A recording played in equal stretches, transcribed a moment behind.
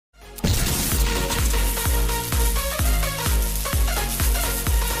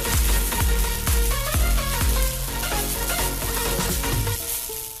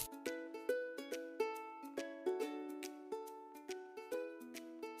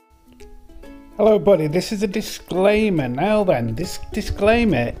Hello buddy, this is a disclaimer. Now then, this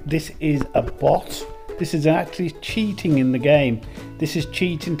disclaimer, this is a bot. This is actually cheating in the game. This is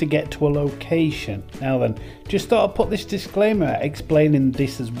cheating to get to a location. Now then, just thought I'd put this disclaimer explaining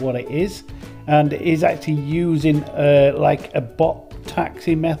this is what it is. And it is actually using like a bot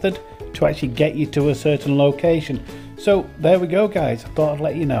taxi method to actually get you to a certain location. So there we go guys, I thought I'd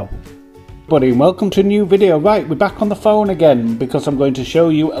let you know. Buddy, welcome to a new video. Right, we're back on the phone again because I'm going to show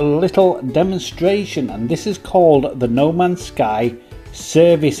you a little demonstration, and this is called the No Man's Sky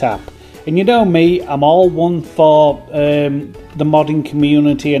Service app. And you know me, I'm all one for the modding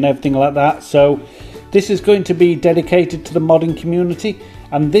community and everything like that, so this is going to be dedicated to the modding community.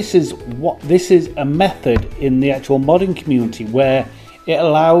 And this is a method in the actual modding community where it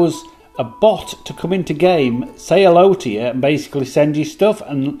allows a bot to come into game, say hello to you, and basically send you stuff,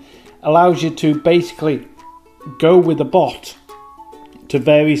 and allows you to basically go with the bot to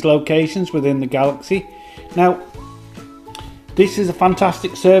various locations within the galaxy. Now, this is a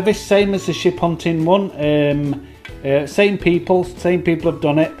fantastic service, same as the ship hunting one. Same people have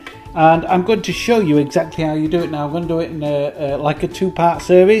done it, and I'm going to show you exactly how you do it now. I'm going to do it in like a two-part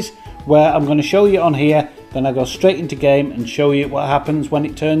series where I'm going to show you on here, then I go straight into game and show you what happens when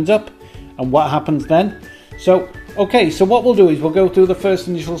it turns up and what happens then. So okay, so what we'll do is we'll go through the first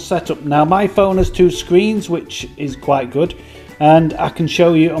initial setup. Now my phone has two screens, which is quite good, and I can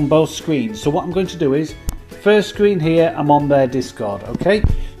show you on both screens. So what I'm going to do is, first screen here, I'm on their Discord, okay?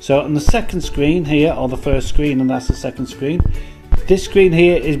 So on the second screen here, or the first screen, and that's the second screen, this screen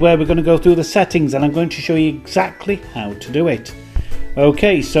here is where we're going to go through the settings, and I'm going to show you exactly how to do it.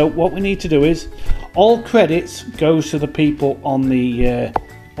 Okay, so what we need to do is, all credits goes to the people on the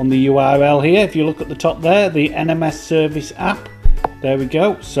URL here. If you look at the top there, the NMS Service app, there we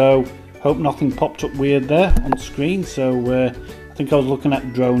go. So hope nothing popped up weird there on screen. So I think I was looking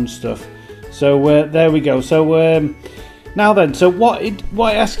at drone stuff. So there we go. So now then, so what it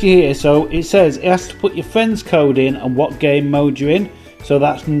asks you here, so it says it has to put your friend's code in and what game mode you're in. So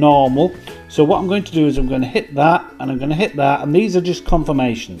that's normal. So what I'm going to do is I'm going to hit that, and I'm going to hit that, and these are just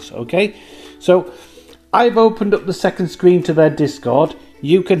confirmations, okay? So I've opened up the second screen to their Discord.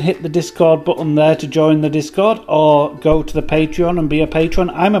 You can hit the Discord button there to join the Discord, or go to the Patreon and be a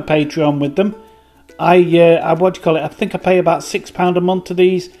patron. I'm a Patreon with them. I what do you call it? I think I pay about £6 a month to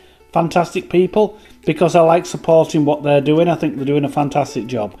these fantastic people because I like supporting what they're doing. I think they're doing a fantastic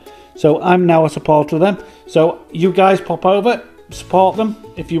job. So I'm now a supporter of them. So you guys pop over, support them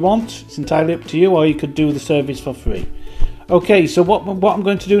if you want. It's entirely up to you, or you could do the service for free. Okay, so what I'm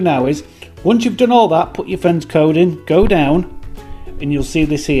going to do now is, once you've done all that, put your friend's code in, go down, and you'll see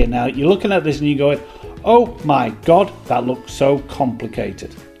this here. Now you're looking at this and you're going, oh my god, that looks so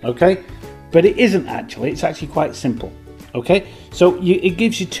complicated, okay? But it isn't actually, it's actually quite simple, okay? So it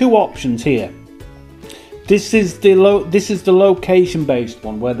gives you two options here. This is the location based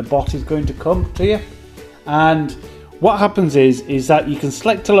one where the bot is going to come to you, and what happens is that you can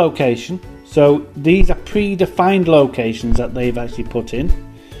select a location. So these are predefined locations that they've actually put in.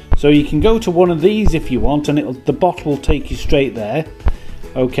 So you can go to one of these if you want, and the bot will take you straight there,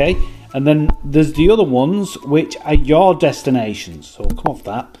 okay? And then there's the other ones, which are your destinations. So we'll come off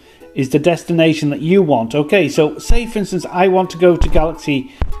that. Is the destination that you want, okay? So say for instance I want to go to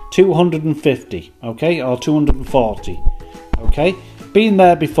Galaxy 250, okay, or 240, okay? Been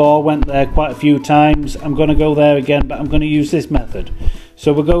there before, went there quite a few times. I'm going to go there again, but I'm going to use this method.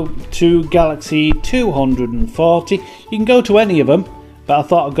 So we'll go to Galaxy 240. You can go to any of them, but I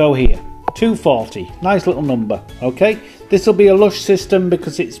thought I'd go here, 240, nice little number, okay? This will be a lush system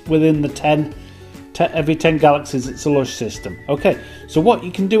because it's within the every 10 galaxies, it's a lush system, okay? So what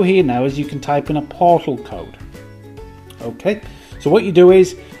you can do here now is you can type in a portal code, okay? So what you do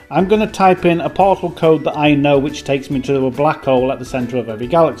is, I'm going to type in a portal code that I know, which takes me to a black hole at the center of every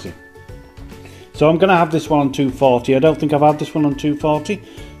galaxy. So I'm going to have this one on 240. I don't think I've had this one on 240,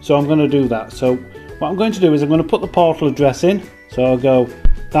 so I'm going to do that. So what I'm going to do is I'm going to put the portal address in. So I'll go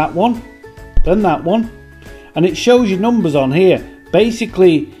that one, then that one, and it shows you numbers on here.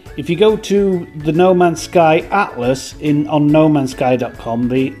 Basically, if you go to the No Man's Sky Atlas on nomansky.com,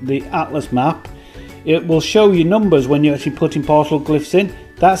 the Atlas map, it will show you numbers when you're actually putting portal glyphs in.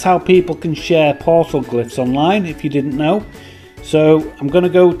 That's how people can share portal glyphs online, if you didn't know. So I'm going to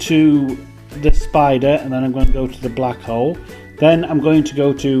go to the spider, and then I'm going to go to the black hole. Then I'm going to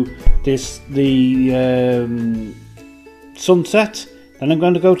go to the sunset, then I'm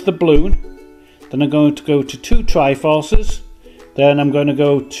going to go to the balloon, then I'm going to go to two triforces, then I'm going to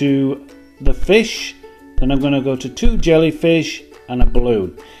go to the fish, then I'm going to go to two jellyfish and a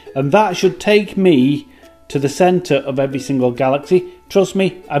balloon, and that should take me to the center of every single galaxy. Trust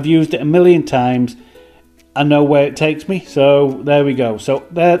me, I've used it a million times. I know where it takes me, so there we go. So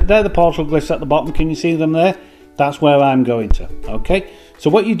they're the portal glyphs at the bottom. Can you see them there? That's where I'm going to. Okay, so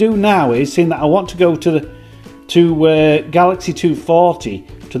what you do now is, seeing that I want to go to Galaxy 240,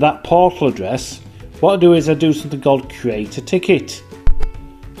 to that portal address, what I do is I do something called create a ticket.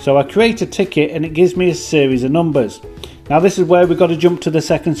 So I create a ticket and it gives me a series of numbers. Now this is where we've got to jump to the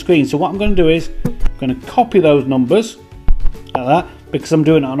second screen. So what I'm going to do is I'm going to copy those numbers like that, because I'm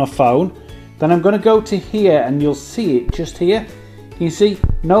doing it on a phone. Then I'm going to go to here and you'll see it just here. You see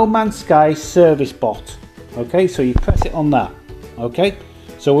No Man's Sky service bot. Okay, so you press it on that. Okay,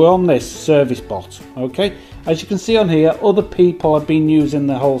 so we're on this service bot. Okay, as you can see on here, other people have been using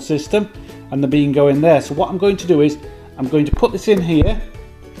the whole system and they've been going there. So what I'm going to do is I'm going to put this in here.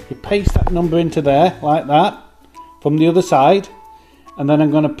 You paste that number into there like that from the other side, and then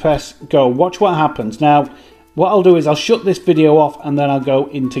I'm going to press go. Watch what happens. Now what I'll do is I'll shut this video off and then I'll go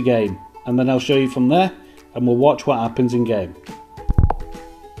into game. And then I'll show you from there and we'll watch what happens in game.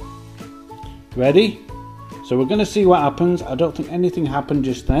 Ready? So we're going to see what happens. I don't think anything happened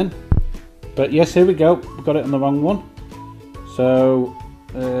just then. But yes, here we go. We got it on the wrong one. So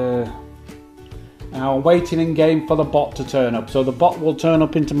now I'm waiting in game for the bot to turn up. So the bot will turn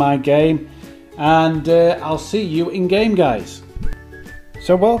up into my game and I'll see you in game, guys.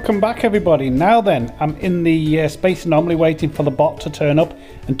 So welcome back everybody. Now then, I'm in the space anomaly waiting for the bot to turn up.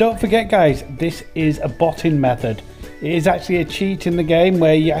 And don't forget guys, this is a botting method. It is actually a cheat in the game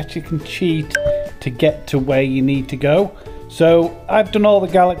where you actually can cheat to get to where you need to go. So I've done all the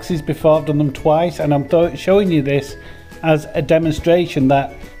galaxies before, I've done them twice, and I'm showing you this as a demonstration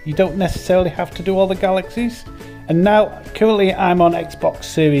that you don't necessarily have to do all the galaxies. And now currently I'm on Xbox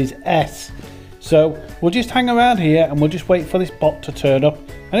Series S. So we'll just hang around here and we'll just wait for this bot to turn up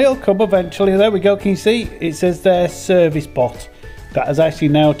and it'll come eventually. There we go. Can you see? It says there service bot. That has actually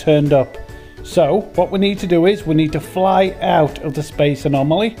now turned up. So what we need to do is we need to fly out of the space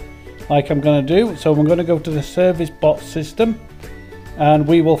anomaly like I'm going to do. So I'm going to go to the service bot system and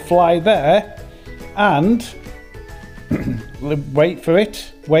we will fly there and wait for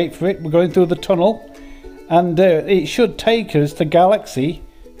it. We're going through the tunnel and it should take us to Galaxy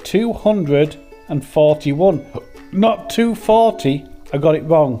 241, not 240. I got it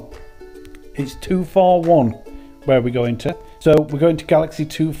wrong. It's 241 where we're going to. So we're going to Galaxy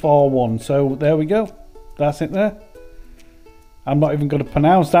 241. So there we go. That's it there. I'm not even going to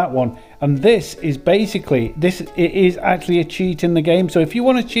pronounce that one. And this is basically, it is actually a cheat in the game. So if you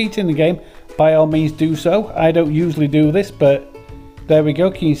want to cheat in the game, by all means do so. I don't usually do this, but there we go.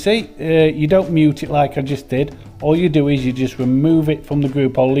 Can you see? You don't mute it like I just did. All you do is you just remove it from the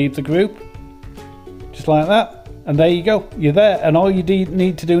group or leave the group. Just like that. And there you go. You're there. And all you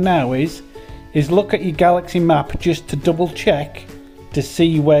need to do now is look at your galaxy map just to double check to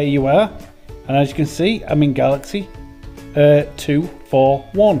see where you are. And as you can see, I'm in Galaxy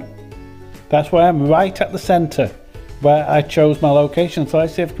 241. That's where I'm, right at the center where I chose my location. So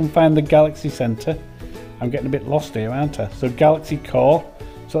let's see if I can find the Galaxy Center. I'm getting a bit lost here, aren't I? So Galaxy Core.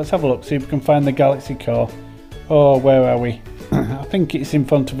 So let's have a look, see if we can find the Galaxy Core. Oh, where are we? I think it's in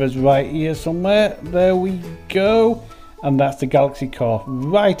front of us right here somewhere. There we go. And that's the Galaxy Core,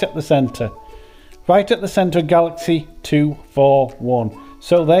 right at the center. Right at the center of Galaxy 241.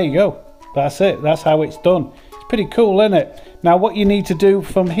 So there you go. That's it. That's how it's done. It's pretty cool, isn't it? Now what you need to do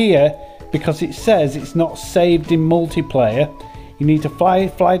from here, because it says it's not saved in multiplayer, you need to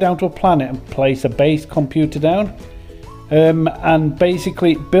fly down to a planet and place a base computer down. And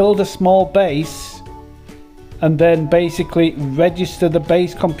basically build a small base and then basically register the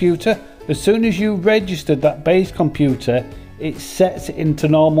base computer. As soon as you registered that base computer, it sets it into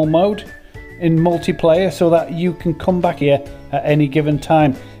normal mode in multiplayer so that you can come back here at any given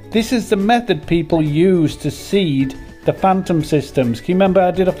time. This is the method people use to seed the phantom systems. Can you remember I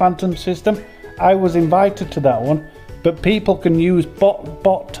did a phantom system? I was invited to that one, but people can use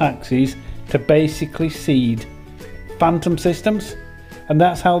bot taxis to basically seed phantom systems. And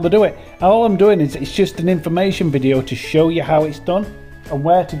that's how they do it. All I'm doing is it's just an information video to show you how it's done and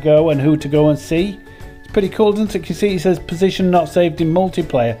where to go and who to go and see. It's pretty cool, isn't it? You see it says position not saved in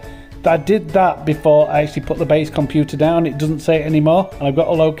multiplayer. I did that before I actually put the base computer down. It doesn't say it anymore and I've got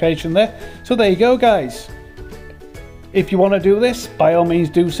a location there. So there you go guys. If you want to do this, by all means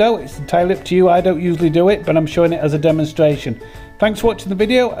do so. It's entirely up to you. I don't usually do it, but I'm showing it as a demonstration. Thanks for watching the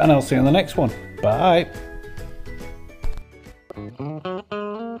video and I'll see you in the next one. Bye.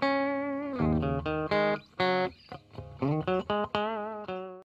 Mm-hmm.